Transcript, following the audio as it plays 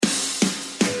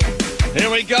Here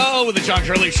we go with the John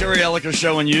Curley, Sherry Elliker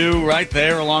Show, and you right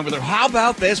there along with her. How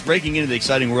about this? Breaking into the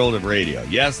exciting world of radio.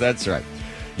 Yes, that's right.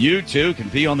 You, too, can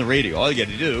be on the radio. All you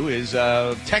got to do is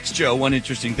text Joe one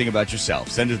interesting thing about yourself.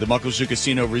 Send it to the Muckleshoot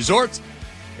Casino Resort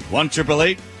at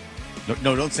 1-888.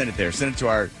 No, don't send it there. Send it to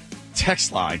our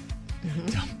text line.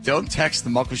 Don't text the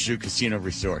Muckleshoot Casino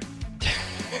Resort.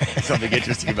 Something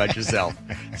interesting about yourself.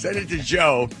 Send it to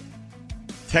Joe.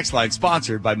 Text line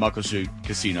sponsored by Muckleshoot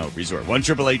Casino Resort.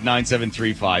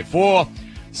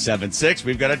 1-888-973-5476.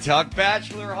 We've got to talk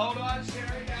Bachelor. Hold on, Sherry.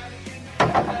 All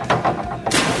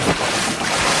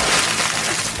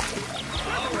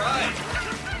right.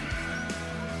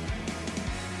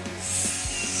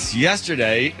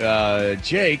 Yesterday,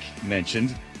 Jake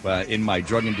mentioned in my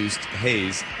drug-induced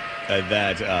haze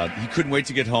that he couldn't wait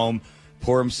to get home,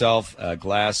 pour himself a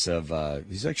glass of,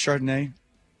 he's like Chardonnay?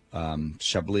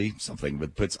 Chablis, something,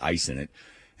 but puts ice in it.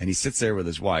 And he sits there with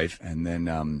his wife and then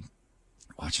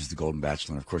watches the Golden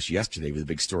Bachelor. And, of course, yesterday the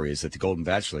big story is that the Golden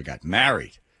Bachelor got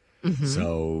married. Mm-hmm.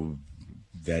 So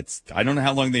I don't know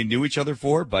how long they knew each other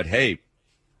for, but, hey,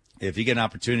 if you get an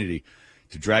opportunity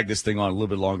to drag this thing on a little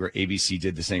bit longer, ABC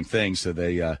did the same thing. So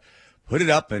they put it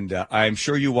up, and I'm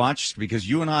sure you watched because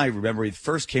you and I, remember, he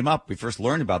first came up, we first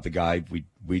learned about the guy.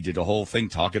 We did a whole thing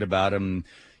talking about him.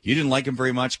 You didn't like him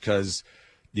very much because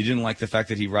you didn't like the fact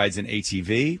that he rides an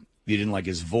ATV. You didn't like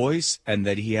his voice, and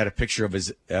that he had a picture of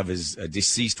his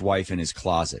deceased wife in his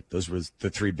closet. Those were the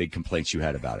three big complaints you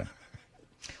had about him.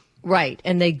 Right,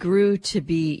 and they grew to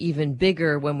be even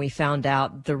bigger when we found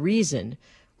out the reason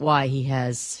why he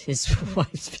has his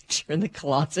wife's picture in the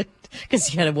closet, because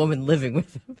he had a woman living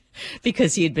with him,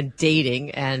 because he had been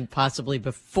dating and possibly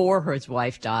before his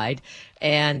wife died,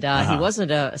 and he wasn't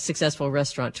a successful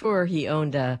restaurateur. He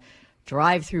owned a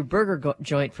drive-through burger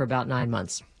joint for about 9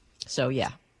 months. So,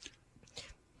 yeah.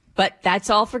 But that's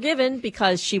all forgiven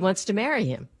because she wants to marry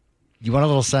him. You want a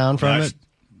little sound from it?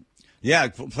 Yeah,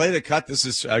 play the cut. This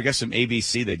is, I guess, some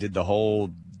ABC. They did the whole,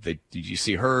 did you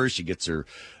see her? She gets her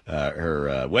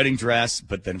wedding dress.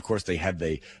 But then, of course, they had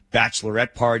the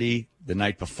Bachelorette party the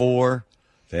night before.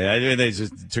 They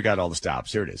just took out all the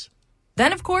stops. Here it is.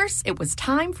 Then, of course, it was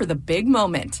time for the big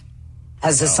moment.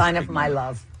 As a sign of my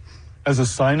love. As a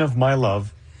sign of my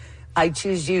love, I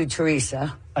choose you,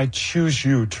 Teresa. I choose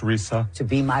you, Teresa. To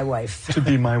be my wife. To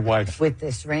be my wife. With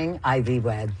this ring, I thee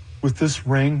wed. With this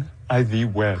ring, I thee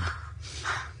wed.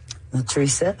 Now,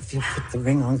 Teresa, if you put the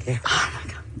ring on there. Oh, my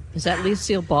God. Is that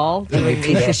Lucille Ball?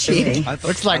 Repeat after me.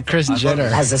 Looks like Kris Jenner.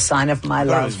 As a sign of my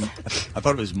love. I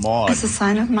thought it was Maud. As a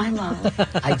sign of my love.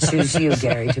 I choose you,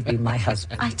 Gary, to be my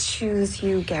husband. I choose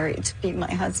you, Gary, to be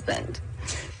my husband.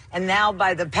 And now,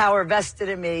 by the power vested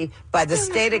in me by the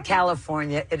state of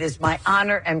California, it is my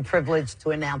honor and privilege to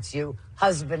announce you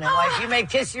husband and wife. You may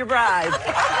kiss your bride.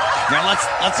 Now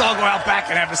let's all go out back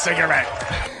and have a cigarette.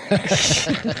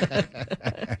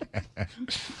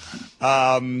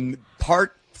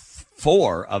 Part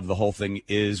 4 of the whole thing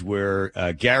is where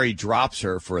Gary drops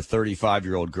her for a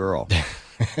 35-year-old girl.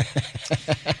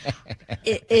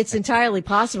 It's entirely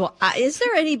possible. Is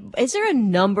there a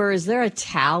number? Is there a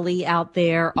tally out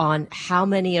there on how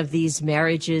many of these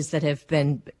marriages that have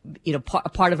been,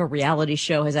 part of a reality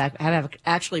show have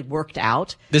actually worked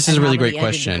out? This is a really great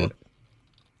question.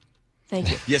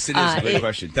 Thank you. Yes, it is a great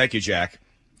question. Thank you, Jack.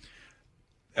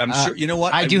 I'm sure. You know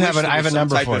what? I have a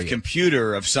number for you. Some type of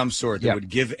computer of some sort that would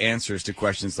give answers to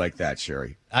questions like that,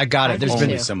 Sherry. I got it. There's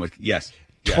been someone. Yes.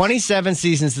 27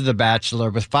 seasons of The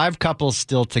Bachelor with 5 couples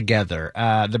still together.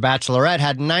 The Bachelorette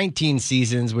had 19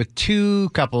 seasons with 4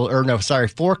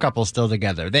 couples still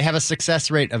together. They have a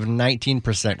success rate of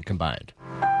 19% combined.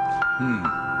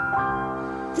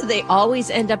 Do they always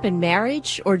end up in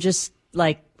marriage or just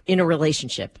like in a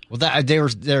relationship? Well,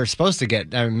 they're supposed to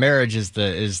get marriage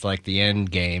is like the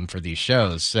end game for these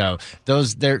shows. So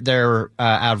they're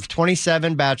out of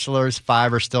 27 bachelors,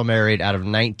 5 are still married. Out of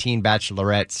 19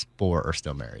 bachelorettes, 4 are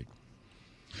still married.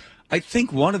 I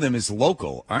think one of them is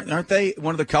local, aren't they?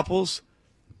 One of the couples.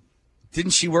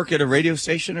 Didn't she work at a radio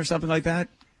station or something like that?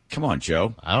 Come on,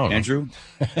 Joe. I don't know. Andrew?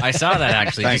 I saw that,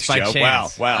 actually, Thanks, just by Joe.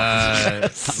 chance. Wow.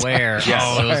 Where? Yes.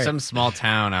 Oh, it was some small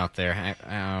town out there.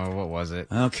 What was it?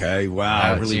 Okay,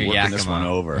 wow. Really working this one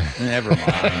over. Never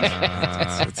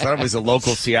mind. It's not always a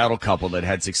local Seattle couple that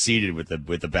had succeeded with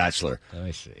the Bachelor. Let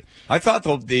me see. I thought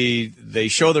they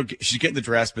show she's getting the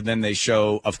dress, but then they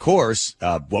show, of course,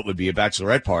 what would be a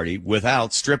bachelorette party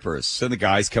without strippers. So the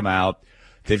guys come out.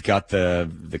 They've got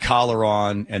the collar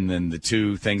on and then the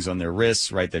 2 things on their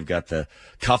wrists, right? They've got the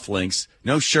cufflinks,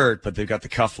 no shirt, but they've got the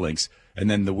cufflinks, and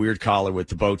then the weird collar with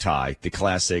the bow tie, the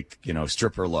classic,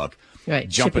 stripper look. Right,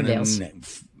 jumping in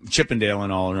Chippendale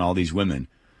and all these women.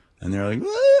 And they're like,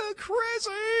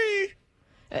 crazy.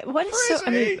 What is so? I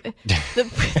mean, the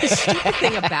stupid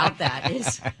thing about that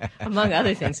is, among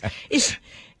other things, is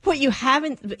what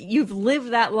you've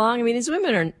lived that long. I mean, these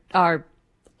women are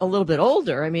a little bit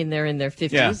older. I mean, they're in their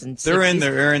 50s and 60s.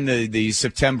 They're in the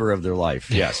September of their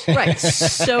life. Yes. Right.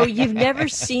 So you've never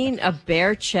seen a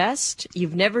bare chest.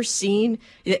 You've never seen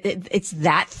it's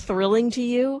that thrilling to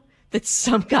you that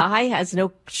some guy has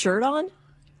no shirt on.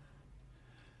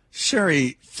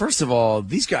 Sherry, first of all,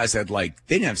 these guys they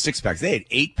didn't have 6-packs. They had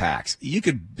 8-packs. You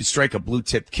could strike a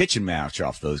blue-tip kitchen match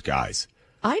off those guys.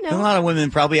 I know. And a lot of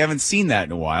women probably haven't seen that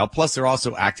in a while. Plus, they're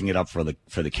also acting it up for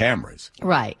the cameras.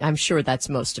 Right. I'm sure that's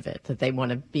most of it, that they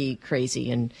want to be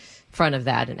crazy in front of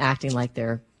that and acting like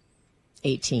they're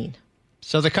 18.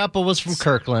 So the couple was from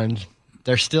Kirkland.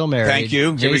 They're still married. Thank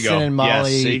you. Here Jason we go. and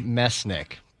Molly Yes,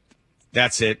 Mesnick.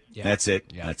 That's it. Yeah. That's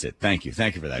it. Yeah. That's it. Thank you.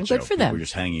 Thank you for that, Well, Joe. good for them. We're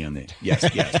just hanging on the yes.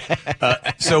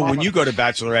 So when you go to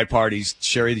bachelorette parties,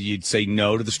 Sherry, you'd say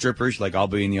no to the strippers, like I'll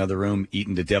be in the other room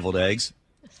eating the deviled eggs.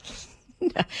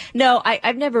 No,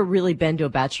 I've never really been to a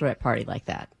bachelorette party like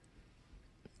that.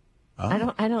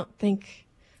 Oh. I don't think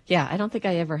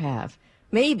I ever have.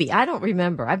 Maybe. I don't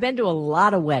remember. I've been to a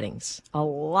lot of weddings.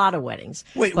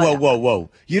 Wait, But whoa.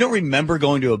 You don't remember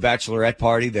going to a bachelorette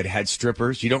party that had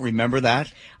strippers? You don't remember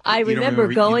that? I You don't remember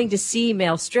going to see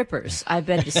male strippers. I've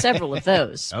been to several of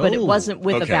those, but it wasn't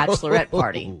with okay. a bachelorette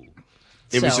party.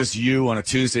 It was So- just you on a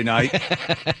Tuesday night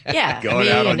Yeah. going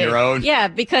out on your own? Yeah,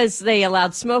 because they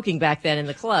allowed smoking back then in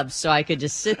the clubs, so I could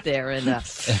just sit there and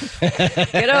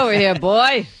get over here,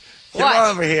 boy. What?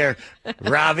 Come over here,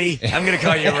 Robbie. I'm going to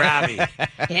call you Robbie.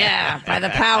 Yeah, by the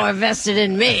power vested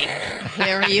in me.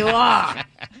 Here you are.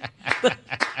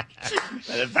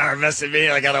 The power vested in me.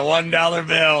 I got a $1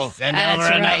 bill. Send That's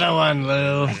over another right. one,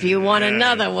 Lou. If you want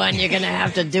another one, you're going to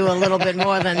have to do a little bit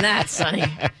more than that, Sonny.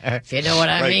 If you know what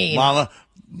I Right, mean.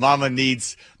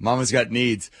 Mama's got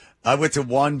needs. I went to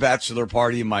one bachelor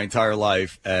party in my entire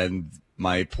life, and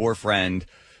my poor friend,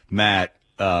 Matt,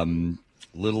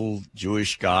 little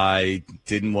Jewish guy,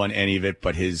 didn't want any of it,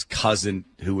 but his cousin,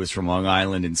 who was from Long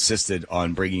Island, insisted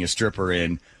on bringing a stripper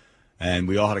in, and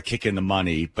we all had to kick in the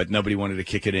money, but nobody wanted to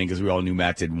kick it in because we all knew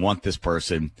Matt didn't want this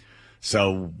person.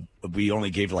 So we only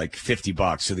gave like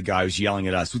 $50. So the guy was yelling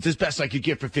at us, "This is the best I could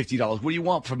get for $50. What do you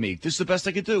want from me? This is the best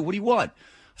I could do. What do you want?"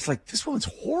 It's like, this woman's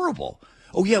horrible.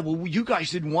 "Oh yeah, well you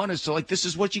guys didn't want us, so like this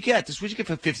is what you get. This is what you get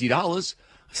for $50. I was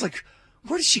like,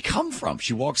 where did she come from?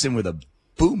 She walks in with a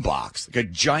boom box, like a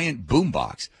giant boom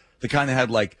box, the kind that had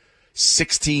like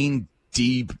 16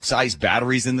 D-sized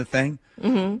batteries in the thing.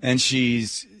 Mm-hmm. And she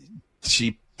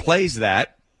plays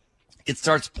that. It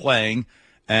starts playing,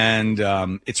 and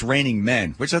it's Raining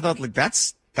Men, which I thought, like,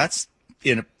 that's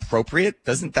inappropriate.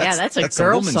 That's that's a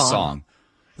girl woman's song.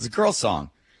 It's a girl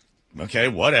song. Okay,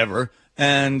 whatever.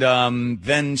 And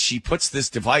then she puts this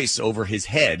device over his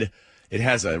head. It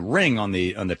has a ring on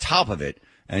the top of it,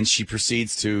 and she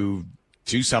proceeds to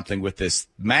do something with this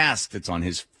mask that's on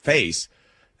his face.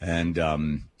 And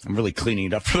I'm really cleaning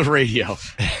it up for the radio.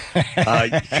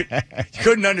 You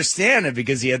couldn't understand it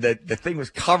because he had the thing was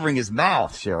covering his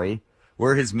mouth, Sherry.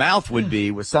 Where his mouth would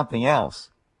be was something else.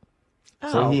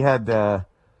 Oh. So he had the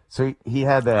thing.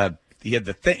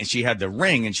 She had the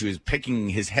ring, and she was picking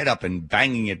his head up and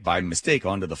banging it by mistake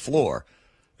onto the floor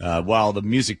while the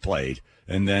music played.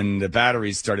 And then the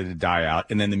batteries started to die out,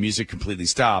 and then the music completely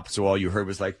stopped. So all you heard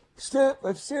was like, "Stop!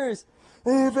 I'm serious.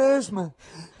 I have asthma.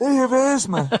 I have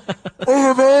asthma. I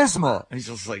have asthma." And he's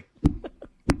just like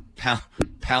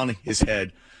pounding his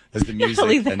head as the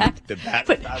music and the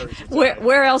batteries.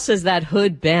 Where else has that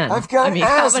hood been? I've got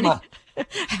asthma.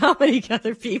 How many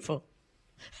other people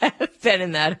have been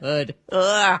in that hood?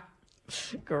 Ugh.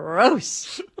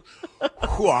 Gross.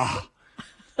 Wow.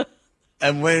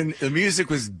 And when the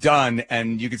music was done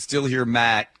and you could still hear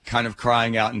Matt kind of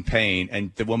crying out in pain,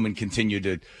 and the woman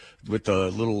continued with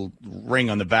the little ring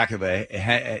on the back of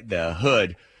the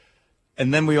hood,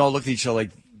 and then we all looked at each other like,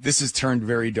 this has turned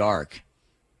very dark.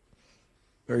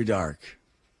 Very dark.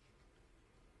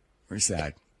 Very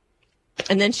sad.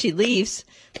 And then she leaves.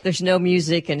 There's no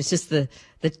music, and it's just the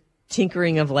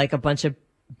tinkering of like a bunch of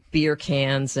beer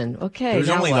cans. And okay, there's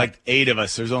now only what? like 8 of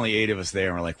us. There's only 8 of us there,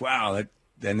 and we're like, wow.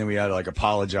 And then we had to like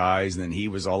apologize, and then he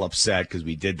was all upset because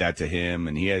we did that to him,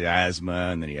 and he had asthma,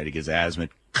 and then he had to get his asthma.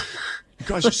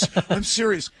 Guys, I'm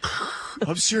serious.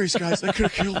 I'm serious, guys. That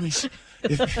could have killed me.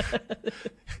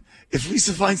 If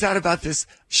Lisa finds out about this,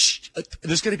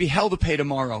 there's going to be hell to pay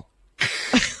tomorrow.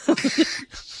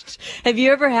 Have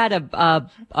you ever had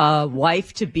a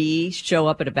wife to be show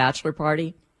up at a bachelor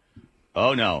party?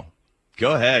 Oh no,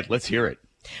 go ahead. Let's hear it.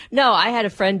 No, I had a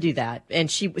friend do that, and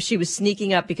she was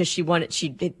sneaking up because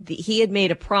he had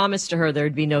made a promise to her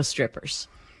there'd be no strippers.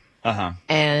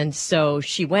 And so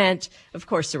she went. Of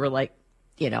course, there were like,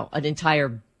 an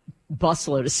entire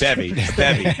busload of strippers.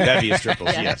 Bevy of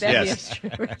strippers. Yeah, Yes, bevy yes. of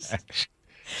strippers.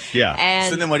 Yeah. And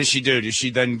so then what does she do? Does she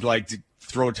then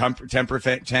throw a temper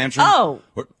tantrum? Oh,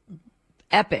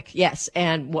 epic. Yes.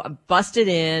 And busted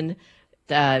in,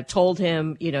 told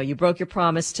him, you broke your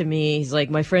promise to me. He's like,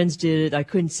 my friends did it. I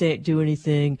couldn't do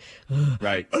anything.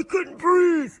 Right. I couldn't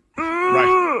breathe.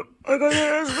 Right. I got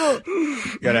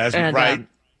asthma. Got asthma. Right.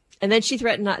 And then she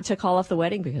threatened not to call off the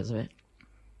wedding because of it.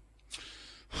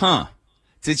 Huh.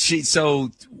 Did she?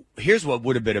 So here's what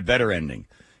would have been a better ending.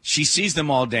 She sees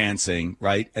them all dancing,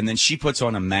 right? And then she puts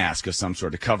on a mask of some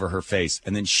sort to cover her face.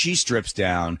 And then she strips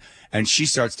down and she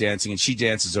starts dancing and she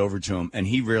dances over to him. And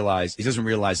he doesn't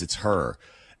realize it's her.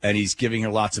 And he's giving her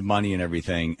lots of money and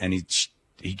everything. And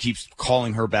he keeps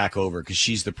calling her back over because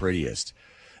she's the prettiest.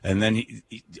 And then he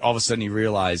all of a sudden he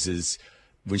realizes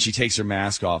when she takes her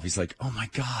mask off, he's like, oh my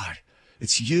God,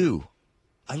 it's you.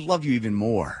 I love you even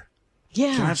more.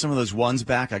 Yeah. Can I have some of those ones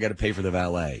back? I got to pay for the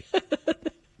valet.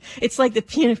 It's like the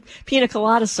Pina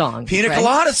Colada Song. Pina right?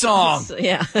 Colada Song.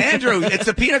 Yeah. Andrew, it's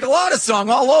the Pina Colada Song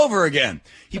all over again.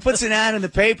 He puts an ad in the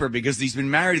paper because he's been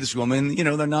married to this woman.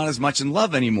 They're not as much in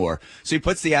love anymore. So he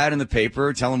puts the ad in the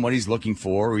paper, tell him what he's looking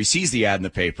for, or he sees the ad in the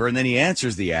paper, and then he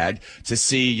answers the ad to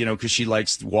see, because she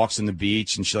walks on the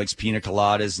beach and she likes pina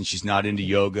coladas and she's not into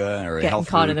yoga or Getting health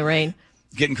caught food. in the rain.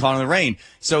 Getting caught in the rain.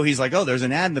 So he's like, oh, there's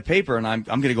an ad in the paper and I'm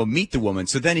going to go meet the woman.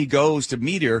 So then he goes to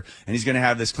meet her and he's going to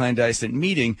have this clandestine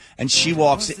meeting and she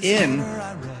walks in.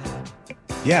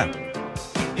 Yeah.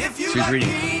 She's reading.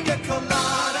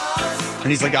 And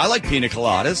he's like, I like pina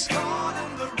coladas.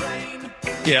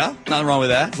 Yeah, nothing wrong with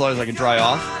that as long as I can dry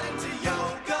off.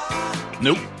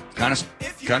 Nope. Kind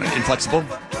of inflexible.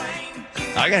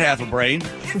 I got half a brain.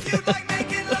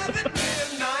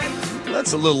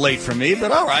 That's a little late for me,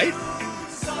 but all right.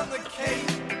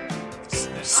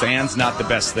 Sand's not the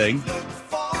best thing.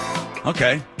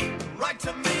 Okay.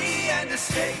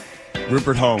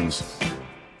 Rupert Holmes.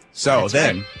 So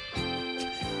then,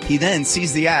 he then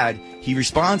sees the ad, he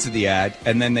responds to the ad,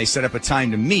 and then they set up a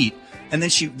time to meet, and then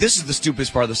this is the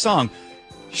stupidest part of the song,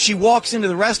 she walks into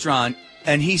the restaurant,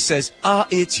 and he says,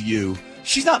 it's you.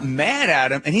 She's not mad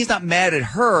at him, and he's not mad at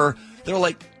her. They're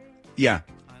like, yeah.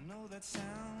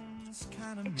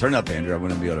 Turn it up, Andrew. I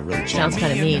want to be able to really jam. Sounds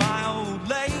kind of mean.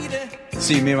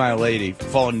 See, me and my old lady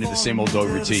falling into the same old dog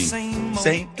routine.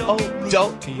 Same old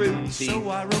dog routine.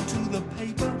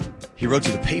 He wrote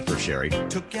to the paper, Sherry.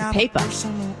 Paper.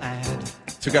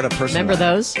 Took out a personal Remember ad.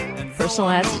 those? Personal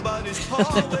ads?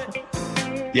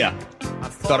 Yeah.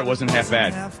 Thought it wasn't half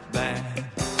bad.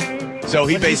 So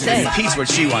he basically repeats what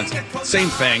she wants. Same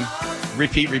thing.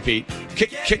 Repeat.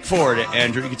 Kick forward,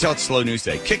 Andrew. You can tell it's slow news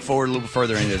day. Kick forward a little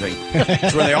further into the thing.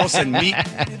 It's where they all of a sudden meet.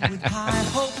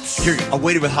 Here, I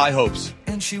waited with high hopes.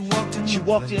 And she walked into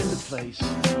the place.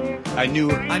 I knew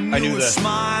the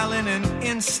smile in an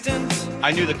instant.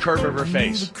 I knew the curve of her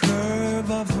face.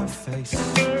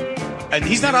 And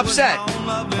he's not upset.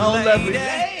 Oh, lovely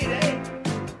lady.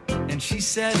 And she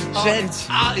said,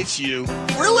 it's you.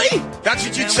 Really? That's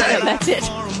what you'd say? Yeah, that's it.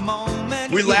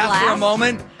 We laughed for a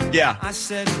moment. Yeah. I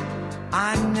said,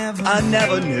 I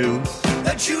never knew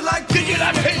that you like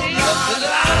pina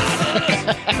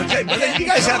coladas. Okay, but then you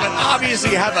guys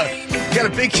obviously got a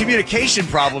big communication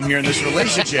problem here in this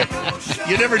relationship.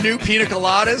 You never knew pina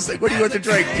coladas? Like, what do you want to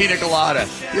drink? Pina colada.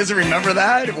 He doesn't remember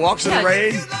that? It walks in the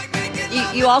rain?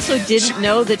 You also didn't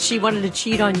know that she wanted to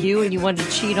cheat on you and you wanted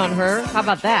to cheat on her? How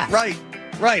about that? Right.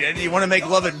 And you want to make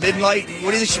love at midnight?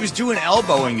 What do you think she was doing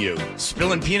elbowing you?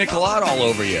 Spilling pina colada all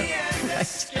over you.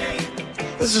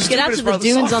 This is Get out to the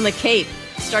dunes on the Cape.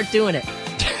 Start doing it.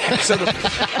 So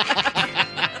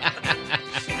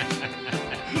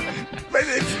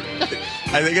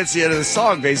I think it's the end of the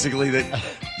song, basically, that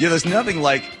there's nothing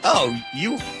like, oh,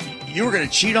 you were going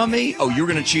to cheat on me? Oh, you were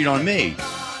going to cheat on me.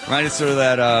 Right? It's sort of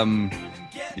that,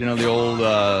 the old,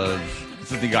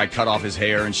 the guy cut off his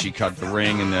hair and she cut the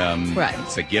ring and right.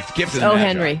 It's a gift. Gift is Oh,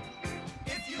 Henry.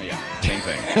 Yeah, same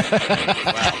thing.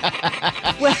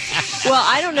 Wow. Well,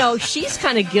 I don't know. She's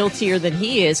kind of guiltier than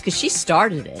he is because she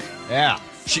started it. Yeah.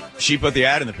 She put the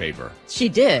ad in the paper. She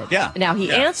did. Yeah. Now,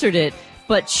 he answered it,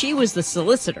 but she was the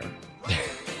solicitor.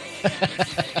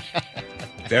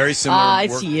 Very similar.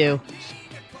 It's you.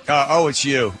 It's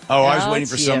you. Oh, I was waiting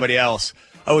for it's somebody else.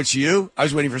 Oh, it's you? I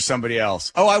was waiting for somebody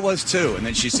else. Oh, I was too. And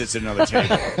then she sits at another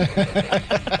table.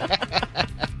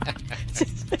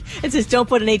 It says, don't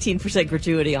put an 18%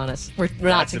 gratuity on us. We're not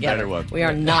That's together. a better one. We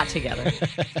are not together.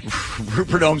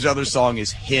 Rupert Holmes' other song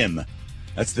is Him.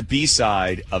 That's the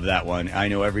B-side of that one. I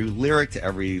know every lyric to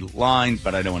every line,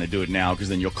 but I don't want to do it now because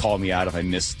then you'll call me out if I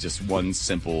miss just one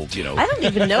simple, I don't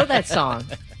even know that song.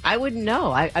 I wouldn't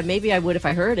know. Maybe I would if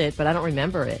I heard it, but I don't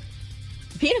remember it.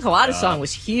 The Pina Colada Song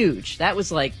was huge. That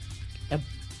was like a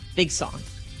big song.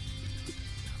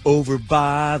 Over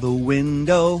by the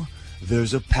window,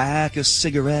 there's a pack of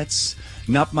cigarettes.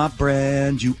 Not my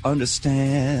brand, you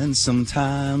understand.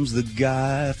 Sometimes the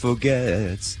guy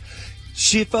forgets.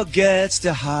 She forgets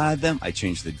to hide them. I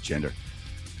changed the gender.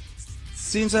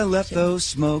 Seems I left those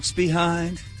smokes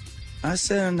behind. I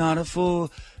said I'm not a fool.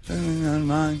 On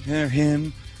mine,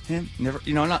 him. Never.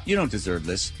 You don't deserve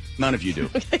this. None of you do.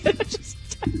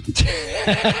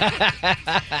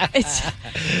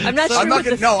 I'm not sure. I'm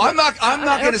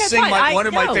not going to sing one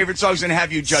of my know. favorite songs and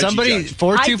have you judge. Somebody, judge.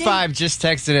 425 just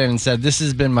texted in and said, this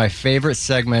has been my favorite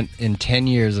segment in 10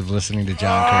 years of listening to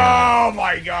John Carroll. Oh,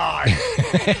 my God.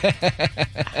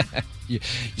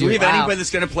 Do we have anybody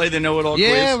that's going to play the know-it-all quiz?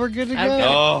 Yeah, we're good to go. Okay.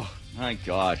 Oh, my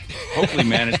God. Hopefully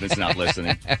management's not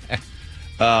listening.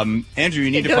 Andrew, you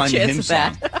need to No find the chance hymn of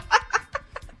song. that.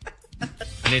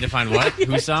 I need to find what?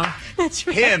 Whose song? That's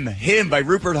right. Him by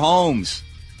Rupert Holmes.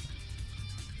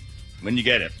 When you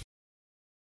get it.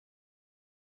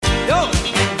 Go!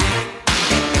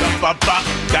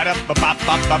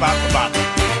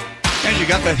 And you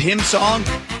got the hymn song?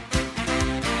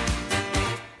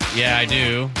 Yeah, I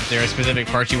do. Is there a specific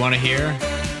part you want to hear?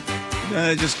 When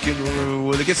it gets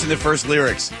in the first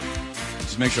lyrics.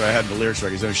 Just make sure I have the lyrics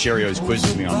right, because Sherry always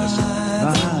quizzes me on this.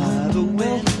 By the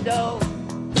window,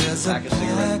 there's a pack of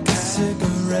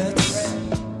cigarettes.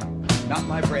 Not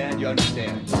my brand, you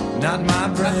understand. Not my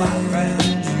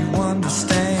brand, you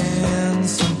understand.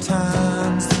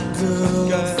 Sometimes the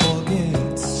girl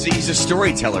forgets. See, he's a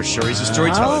storyteller, sure. He's a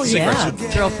storyteller. Oh, yeah.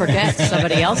 Girl forgets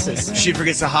somebody else's. She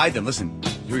forgets to hide them. Listen,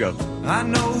 here we go. I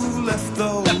know who left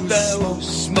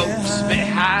those smokes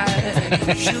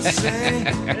behind. She'll say,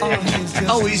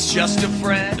 Oh, he's just a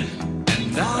friend.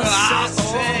 And I'll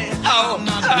say, I'm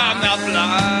not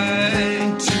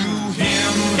blind to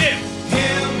him.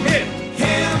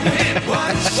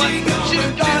 What's she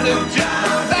gonna do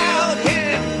about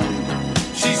him?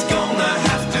 She's gonna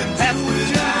have to do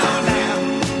without him.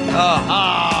 Come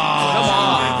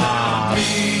on.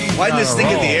 Why didn't this thing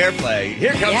get the airplay?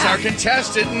 Here comes our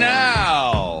contestant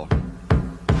now.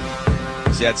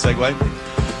 See that segue?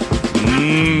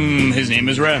 His name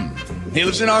is Rem. He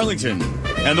lives in Arlington.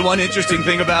 And the one interesting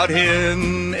thing about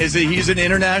him is that he's an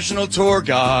international tour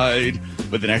guide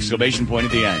with an exclamation point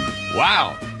at the end.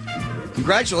 Wow.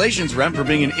 Congratulations, Rem, for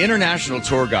being an international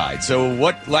tour guide. So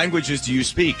what languages do you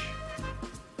speak?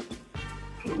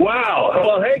 Wow.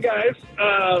 Well, hey, guys.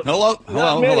 Hello.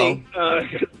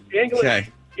 English. Okay.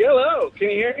 Hello. Can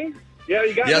you hear me? Yeah,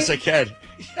 you got me? Yes, I can.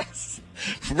 Yes.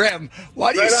 Rem,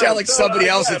 why do you sound like somebody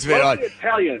else that's been on?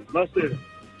 Italian. Mostly.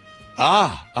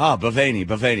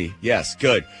 Baveni. Yes,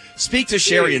 good. Speak to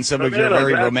Sherry in some of your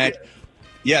very romantic.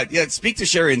 Yeah. Speak to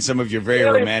Sherry in some of your very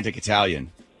romantic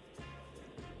Italian.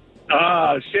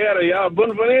 Sherry,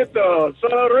 buonvenito.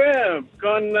 Sono Rem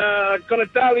con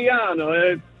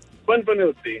Italiano.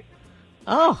 Benvenuti.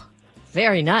 Oh,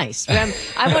 very nice. Rem,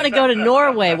 I want to go to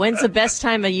Norway. When's the best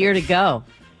time of year to go?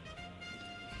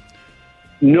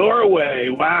 Norway,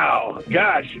 wow.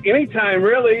 Gosh, anytime,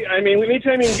 really. I mean,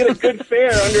 anytime you can get a good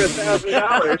fare under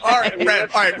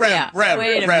 $1,000. Rem.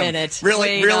 Wait a minute.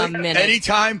 Really? Wait a minute.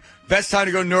 Anytime? Best time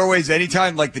to go to Norway is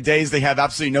anytime, like the days they have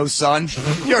absolutely no sun?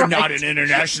 You're not an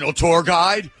international tour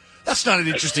guide. That's not an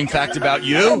interesting fact about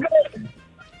you.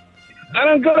 I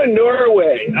don't go to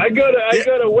Norway. I go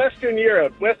to Western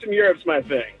Europe. Western Europe's my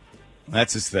thing.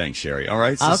 That's his thing, Sherry. All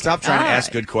right, so stop trying to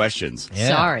ask good questions. Yeah.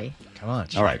 Sorry. Come on,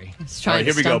 Sherry. All right. All right,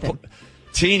 here we go. him.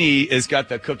 Teeny has got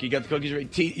the cookie. Got the cookies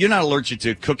ready. You're not allergic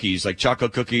to cookies, like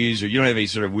chocolate cookies, or you don't have any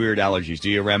sort of weird allergies, do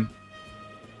you, Rem?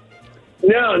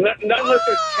 No, not unless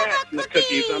there's cats in the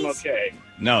cookies. I'm okay.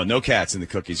 No cats in the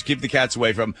cookies. Keep the cats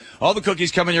away from all the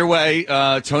cookies coming your way.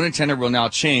 Tone and tenor will now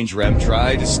change, Rem.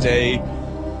 Try to stay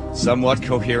somewhat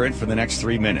coherent for the next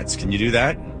 3 minutes. Can you do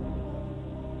that?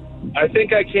 I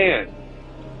think I can.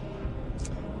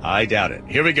 I doubt it.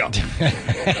 Here we go.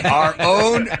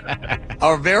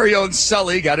 Our very own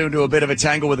Sully got into a bit of a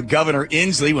tangle with Governor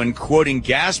Inslee when quoting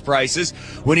gas prices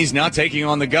when he's not taking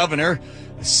on the governor.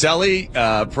 Sully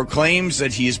proclaims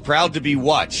that he is proud to be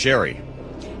what, Sherry?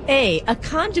 A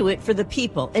conduit for the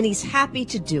people, and he's happy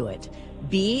to do it.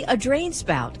 B, a drain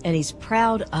spout, and he's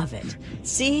proud of it.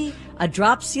 C, a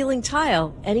drop ceiling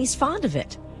tile, and he's fond of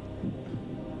it.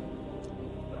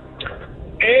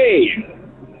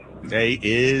 A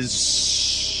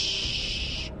is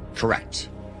correct.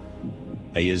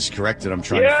 A is correct, and I'm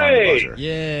trying to find the buzzer.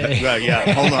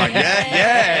 Yeah. Hold on.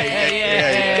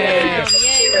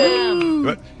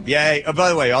 Yay. Oh, by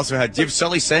the way, I also had. Do you have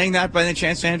Sully saying that by any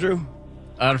chance, Andrew?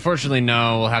 Unfortunately,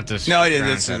 no. We'll have to. No,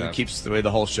 it keeps the way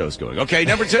the whole show's going. Okay,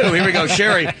 number 2. Here we go.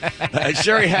 Sherry.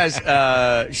 Sherry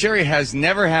has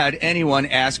never had anyone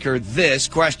ask her this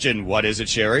question. What is it,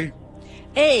 Sherry?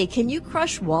 A, can you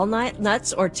crush walnut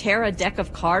nuts or tear a deck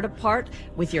of cards apart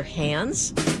with your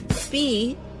hands?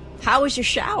 B, how was your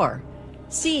shower?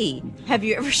 C, have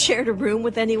you ever shared a room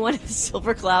with anyone at the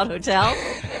Silver Cloud Hotel?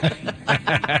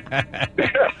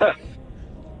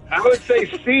 I would say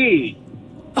C.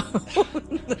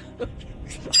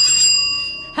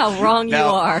 How wrong you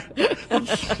are.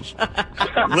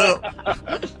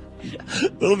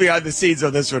 little behind the scenes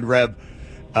on this one, Reb.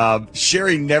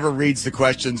 Sherry never reads the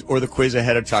questions or the quiz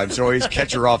ahead of time, so I always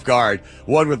catch her off guard.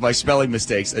 1, with my spelling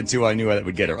mistakes, and 2, I knew that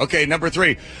would get her. Okay, number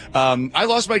 3. I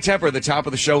lost my temper at the top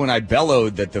of the show when I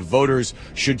bellowed that the voters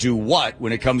should do what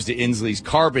when it comes to Inslee's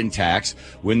carbon tax.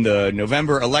 When the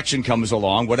November election comes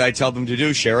along, what did I tell them to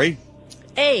do, Sherry?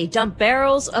 A, dump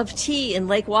barrels of tea in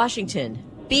Lake Washington.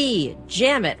 B,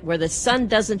 jam it where the sun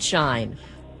doesn't shine.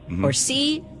 Or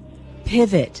C,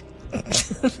 pivot.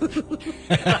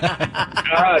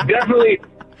 Definitely.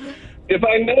 If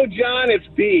I know John, it's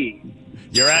B.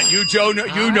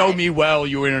 You know me well,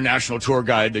 you international tour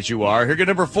guide that you are. Here, get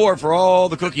number 4 for all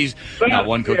the cookies. Not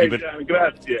one cookie, but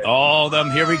all of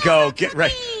them. Here we go. Get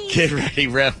ready,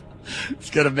 Rep. It's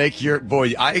going to make your...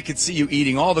 Boy, I could see you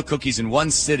eating all the cookies in one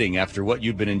sitting after what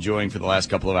you've been enjoying for the last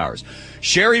couple of hours.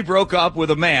 Sherry broke up with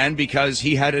a man because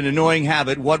he had an annoying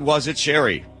habit. What was it,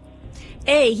 Sherry?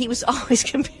 A, he was always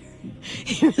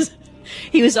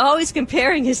he was always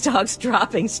comparing his dog's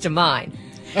droppings to mine.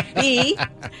 B,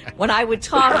 when I would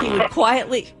talk, he would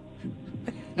quietly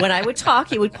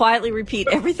repeat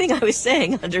everything I was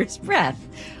saying under his breath.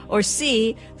 Or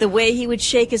C, the way he would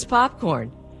shake his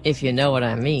popcorn, if you know what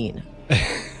I mean.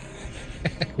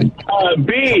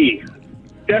 B.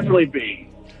 Definitely B.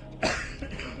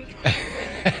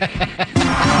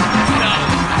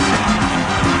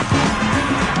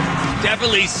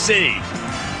 Definitely C.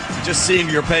 Just seeing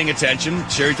if you're paying attention.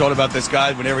 Sherry told about this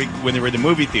guy when they were in the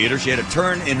movie theater. She had to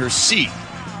turn in her seat,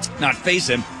 not face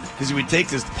him, because he would take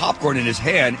this popcorn in his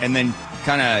hand and then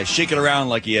kind of shake it around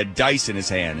like he had dice in his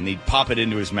hand, and he'd pop it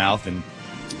into his mouth. And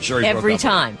Sherry every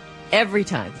time.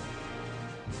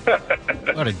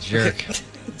 What a jerk.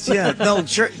 Yeah, no,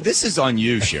 this is on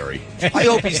you, Sherry. I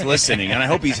hope he's listening, and I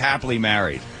hope he's happily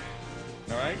married.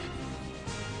 All right?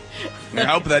 I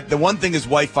hope that the one thing his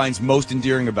wife finds most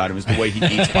endearing about him is the way he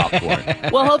eats popcorn.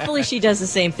 Well, hopefully she does the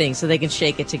same thing so they can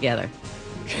shake it together.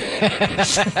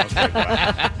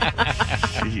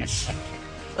 Jeez.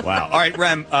 Wow. All right,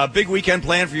 Rem, big weekend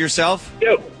plan for yourself?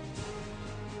 Yep.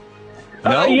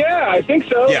 No? Yeah, I think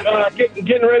so. Yeah.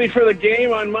 Getting ready for the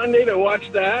game on Monday to watch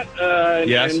that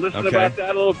and listen about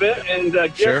that a little bit. And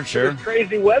get the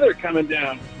crazy weather coming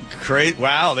down.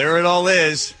 Wow, there it all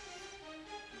is.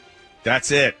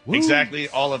 That's it. Woo. Exactly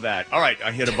all of that. All right,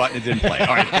 I hit a button, it didn't play.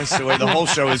 All right, that's the way the whole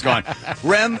show is gone.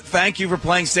 Rem, thank you for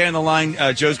playing. Stay on the line.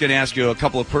 Joe's going to ask you a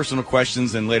couple of personal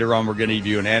questions, and later on we're going to give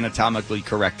you an anatomically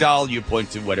correct doll. You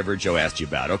point to whatever Joe asked you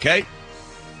about, okay?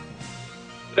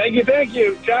 Thank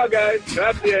you. Ciao, guys.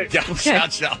 Grazie. Ciao.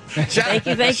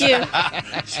 Thank you.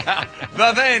 Ciao.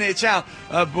 Va bene, ciao.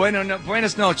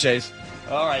 Buenas noches.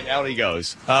 All right, out he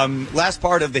goes. Last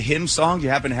part of the hymn song, do you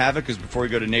happen to have it? Because before we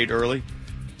go to Nate early?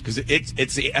 Because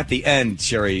it's at the end,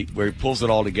 Sherry, where he pulls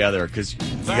it all together, because you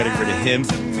got to get rid of him.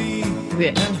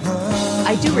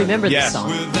 I do remember this song.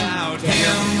 Him.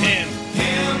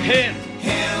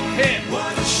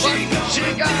 What she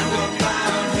got?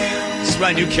 This is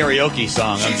my new karaoke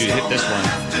song. I'm going to hit this one.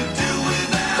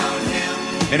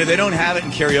 And if they don't have it in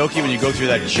karaoke, when you go through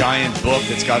that giant book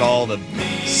that's got all the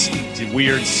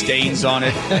weird stains on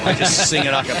it, I just sing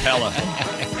it a cappella.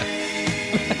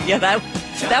 Yeah, that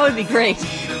would be great.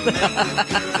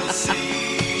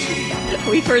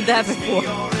 We've heard that before.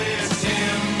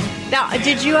 Now,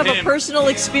 did you have a personal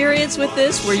experience with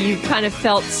this where you kind of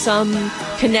felt some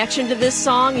connection to this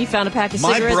song? You found a pack of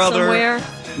cigarettes somewhere?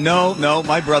 No.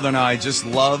 My brother and I just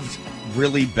loved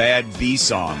really bad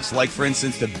B-songs. Like, for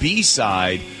instance, the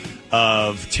B-side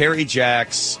of Terry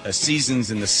Jack's Seasons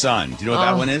in the Sun. Do you know what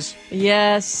that one is?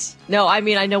 Yes. No, I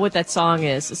mean, I know what that song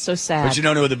is. It's so sad. But you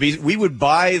don't know the B. We would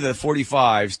buy the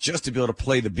 45s just to be able to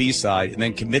play the B-side and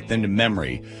then commit them to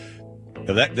memory.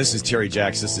 So this is Terry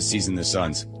Jack's. This is Season in the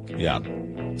Suns. Yeah.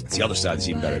 It's the other side that's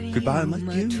even better. Goodbye,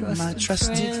 my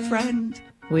trusted friend.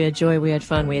 We had joy. We had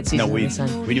fun. We had season in the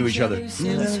sun. We knew each other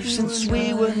since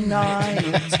we were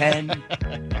 9 or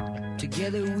 10.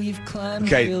 Together we've climbed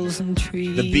Okay, hills and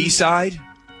trees. the B-side,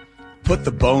 Put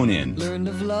the Bone In. Learned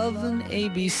of love and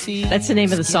ABC. That's the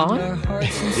name of the song?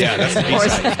 Yeah, that's the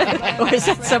B-side. Or is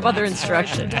that some other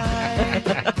instruction?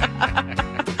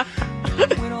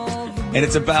 And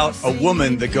it's about a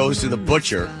woman that goes to the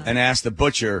butcher and asks the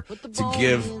butcher to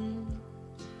give...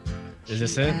 Is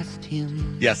this it?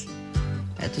 Yes.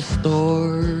 At the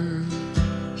store.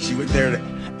 She went there to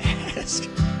ask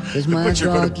Cause the my butcher.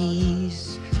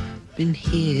 doggy's been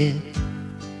hit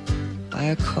by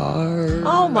a car.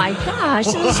 Oh my gosh,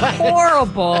 this is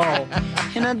horrible.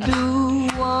 And I do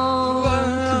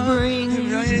want to bring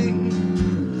him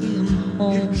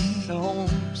home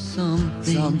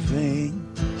something.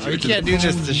 Oh, you can't do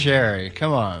this to Sherry.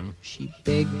 Come on. She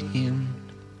begged him.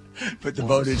 Put the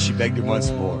bone in, she begged him once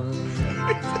more.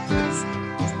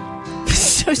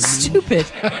 So stupid.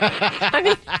 I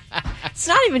mean, it's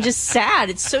not even just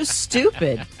sad. It's so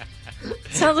stupid. It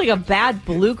sounds like a bad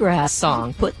bluegrass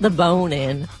song. Put the bone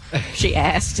in. She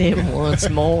asked him once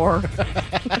more.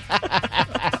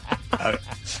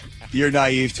 Your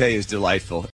naivete is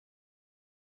delightful.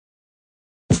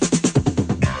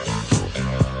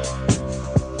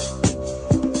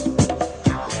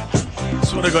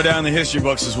 This one to go down in the history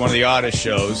books as one of the oddest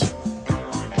shows.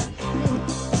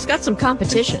 It's got some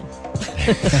competition.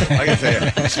 I gotta tell you,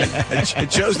 and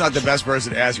Joe's not the best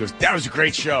person to ask. He goes, "That was a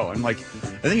great show." I'm like,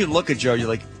 and then you look at Joe, you're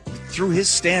like, through his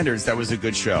standards, that was a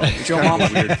good show. Joe Mama,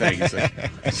 weird thing. It's like,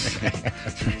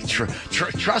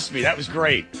 trust me, that was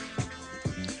great.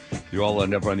 You all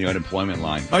end up on the unemployment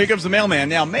line. Oh, here comes the mailman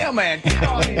now. Mailman,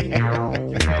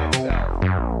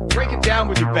 break it down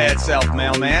with your bad self,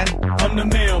 mailman. I'm the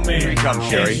mailman. Here he comes,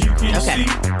 Sherry. As you can see,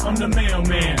 I'm the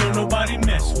mailman. Don't nobody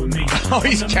mess with me. Oh,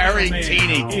 he's carrying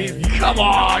Teeny. Come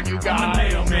on, you guys.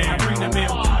 I'm the mailman. I bring the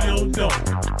mail to your door.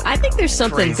 I think there's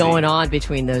something Crazy. going on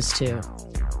between those two.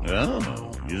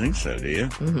 Oh, you think so, do you?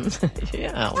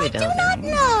 Yeah, we don't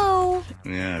know.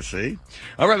 Yeah, see?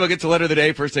 All right, we'll get to letter of the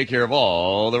day. First, take care of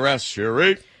all the rest,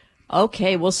 Sherry.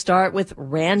 Okay, we'll start with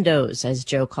randos, as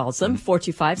Joe calls them.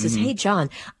 425 says, Hey, John,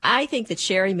 I think that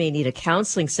Sherry may need a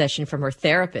counseling session from her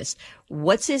therapist.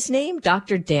 What's his name?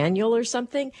 Dr. Daniel or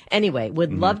something? Anyway,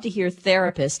 would love to hear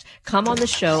therapist come on the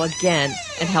show again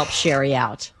and help Sherry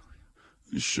out.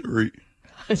 Sherry.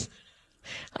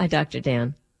 Hi, Dr.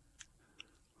 Dan.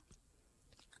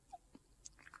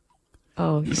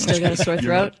 Oh, you still got a sore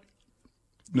throat?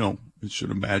 No, it's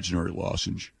an imaginary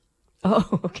lozenge.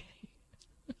 Oh, okay.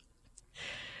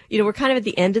 You know, we're kind of at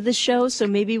the end of the show, so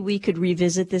maybe we could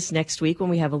revisit this next week when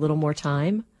we have a little more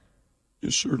time.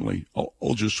 Yes, certainly.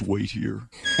 I'll just wait here.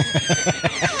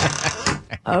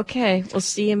 Okay, we'll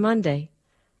see you Monday.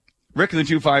 Rick in the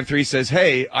 253 says,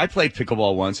 hey, I played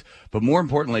pickleball once, but more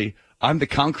importantly, I'm the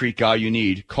concrete guy you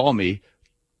need. Call me.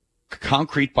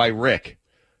 Concrete by Rick.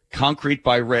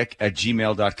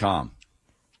 concretebyrick@gmail.com.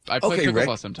 I play pickleball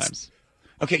Rick. sometimes.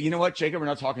 Okay, you know what, Jacob? We're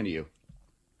not talking to you.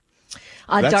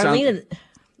 Darlene,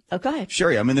 oh, go ahead.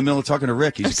 Sherry, I'm in the middle of talking to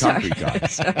Rick. He's a concrete guy.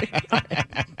 Sorry.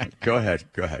 Go ahead.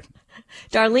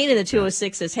 Darlene in the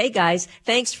 206 says, Hey guys,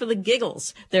 thanks for the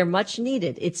giggles. They're much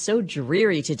needed. It's so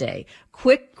dreary today.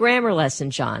 Quick grammar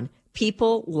lesson, John.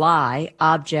 People lie,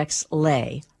 objects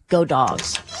lay. Go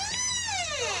dogs.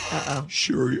 Uh-oh.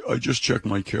 Sherry, I just checked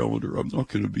my calendar. I'm not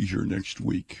going to be here next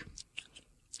week.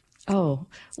 Oh,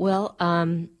 well,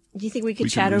 do you think we could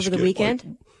chat over the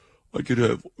weekend? I could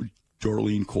have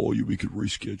Darlene call you. We could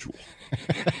reschedule.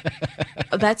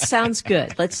 That sounds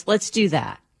good. Let's do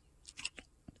that.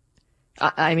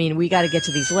 I mean, we got to get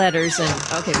to these letters. And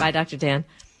okay, bye, Dr. Dan.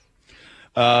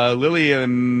 Lily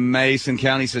in Mason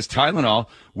County says Tylenol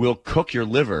will cook your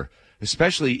liver,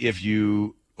 especially if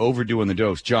you overdo in the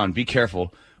dose. John, be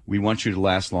careful. We want you to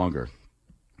last longer.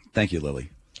 Thank you,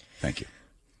 Lily. Thank you.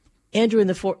 Andrew in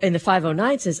the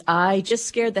 509 says, I just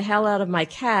scared the hell out of my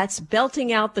cats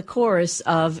belting out the chorus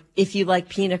of If You Like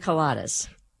Pina Coladas.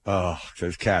 Oh,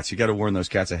 those cats. You got to warn those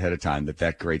cats ahead of time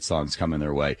that great song's coming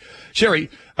their way. Sherry,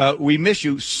 we miss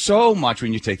you so much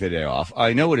when you take the day off.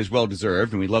 I know it is well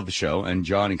deserved, and we love the show and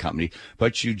John and company,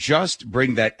 but you just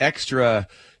bring that extra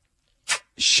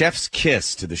chef's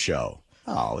kiss to the show.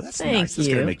 Oh, that's nice. That's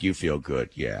going to make you feel good.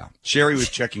 Yeah. Sherry was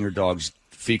checking her dog's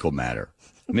fecal matter.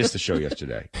 Missed the show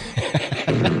yesterday.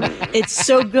 It's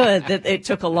so good that it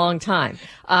took a long time.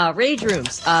 Rage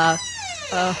rooms.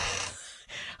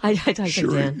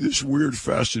 Sherry, this weird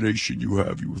fascination you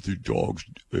have with your dog's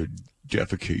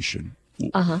defecation.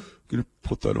 Going to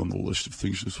put that on the list of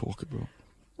things to talk about.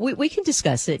 We can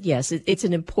discuss it. Yes, it's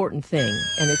an important thing,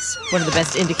 and it's one of the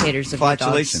best indicators of your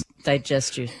dog's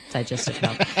digestive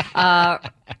health.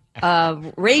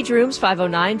 Rage Rooms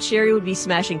 509. Sherry would be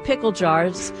smashing pickle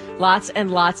jars. Lots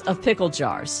and lots of pickle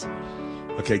jars.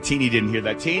 Okay, Teeny didn't hear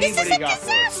that. Teeny, This what is do you a got?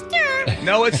 disaster.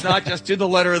 No, it's not. Just do the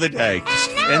letter of the day. Just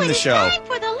end the show. Time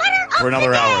for the letter of For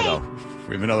another the hour, day. though.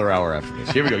 We have another hour after this.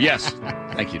 Here we go. Yes.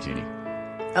 Thank you, Teeny.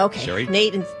 Okay. Sherry?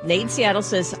 Nate in Seattle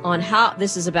says on how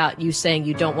this is about you saying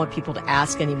you don't want people to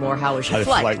ask anymore how was your How the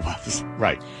flight. flight was.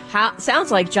 Right.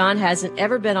 Sounds like John hasn't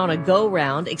ever been on a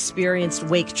go-round, experienced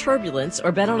wake turbulence,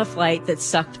 or been on a flight that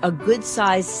sucked a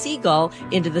good-sized seagull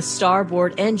into the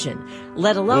starboard engine,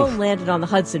 let alone landed on the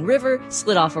Hudson River,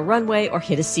 slid off a runway, or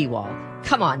hit a seawall.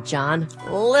 Come on, John.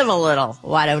 Live a little.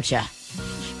 Why don't you?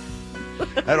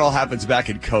 That all happens back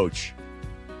in Coach.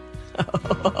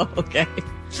 Okay.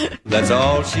 That's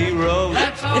all she wrote.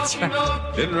 That's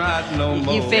right. Didn't write no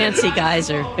more. You fancy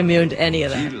guys are immune to any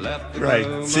of that.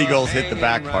 Right. Seagulls hit the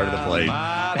back part of the plane.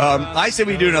 I say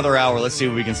we do another hour. Let's see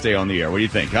if we can stay on the air. What do you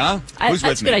think, huh? Who's with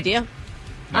That's a me? good idea. All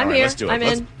I'm right, here. let's do it. I'm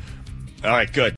in. All right, good.